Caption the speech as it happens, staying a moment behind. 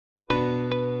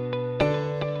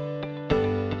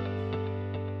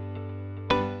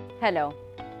Hello.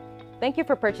 Thank you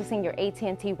for purchasing your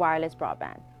AT&T Wireless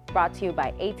Broadband, brought to you by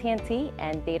AT&T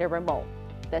and DataRemote.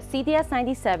 The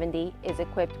CDS9070 is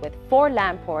equipped with 4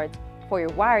 LAN ports for your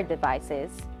wired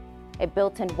devices, a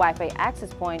built-in Wi-Fi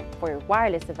access point for your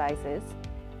wireless devices,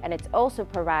 and it also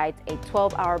provides a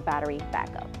 12-hour battery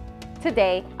backup.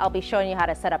 Today, I'll be showing you how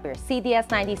to set up your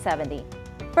CDS9070.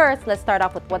 First, let's start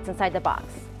off with what's inside the box.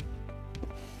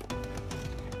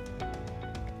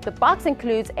 The box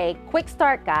includes a quick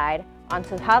start guide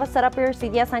onto how to set up your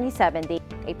CDS9070,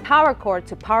 a power cord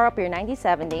to power up your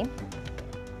 9070,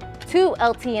 2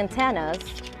 LTE antennas,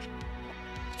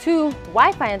 2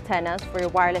 Wi-Fi antennas for your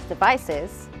wireless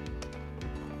devices,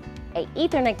 an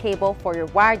Ethernet cable for your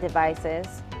wired devices,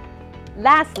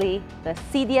 lastly, the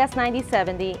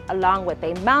CDS9070 along with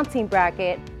a mounting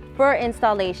bracket for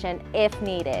installation if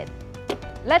needed.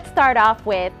 Let's start off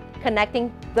with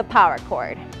connecting the power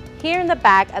cord. Here in the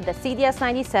back of the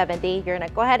CDS9070, you're going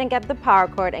to go ahead and get the power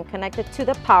cord and connect it to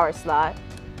the power slot.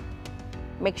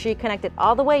 Make sure you connect it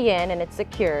all the way in and it's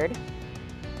secured.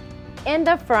 In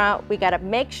the front, we got to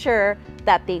make sure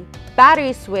that the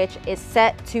battery switch is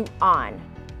set to on.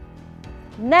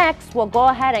 Next, we'll go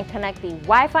ahead and connect the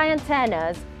Wi-Fi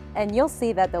antennas, and you'll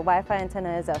see that the Wi-Fi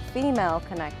antenna is a female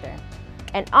connector.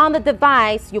 And on the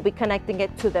device, you'll be connecting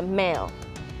it to the male.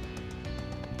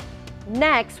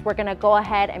 Next, we're going to go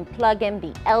ahead and plug in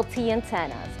the LTE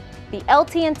antennas. The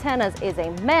LTE antennas is a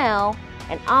male,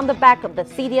 and on the back of the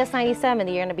CDS9070,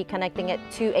 you're going to be connecting it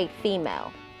to a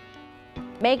female.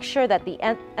 Make sure that the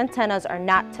antennas are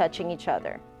not touching each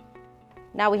other.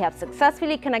 Now we have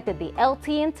successfully connected the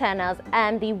LTE antennas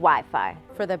and the Wi-Fi.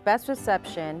 For the best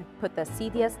reception, put the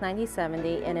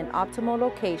CDS9070 in an optimal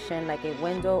location like a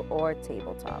window or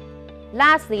tabletop.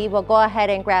 Lastly, we'll go ahead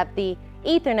and grab the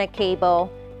Ethernet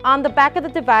cable. On the back of the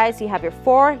device, you have your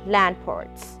 4 LAN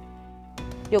ports.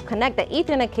 You'll connect the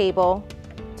Ethernet cable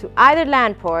to either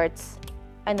LAN ports,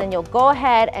 and then you'll go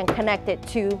ahead and connect it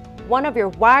to one of your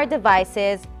wired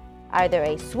devices, either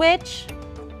a switch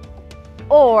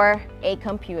or a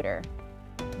computer.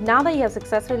 Now that you have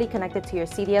successfully connected to your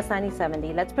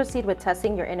CDS9070, let's proceed with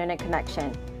testing your internet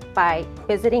connection by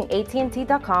visiting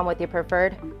AT&T.com with your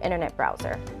preferred internet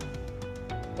browser.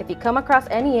 If you come across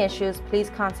any issues, please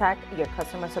contact your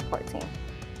customer support team.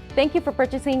 Thank you for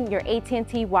purchasing your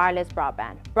AT&T Wireless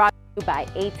Broadband, brought to you by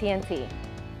AT&T.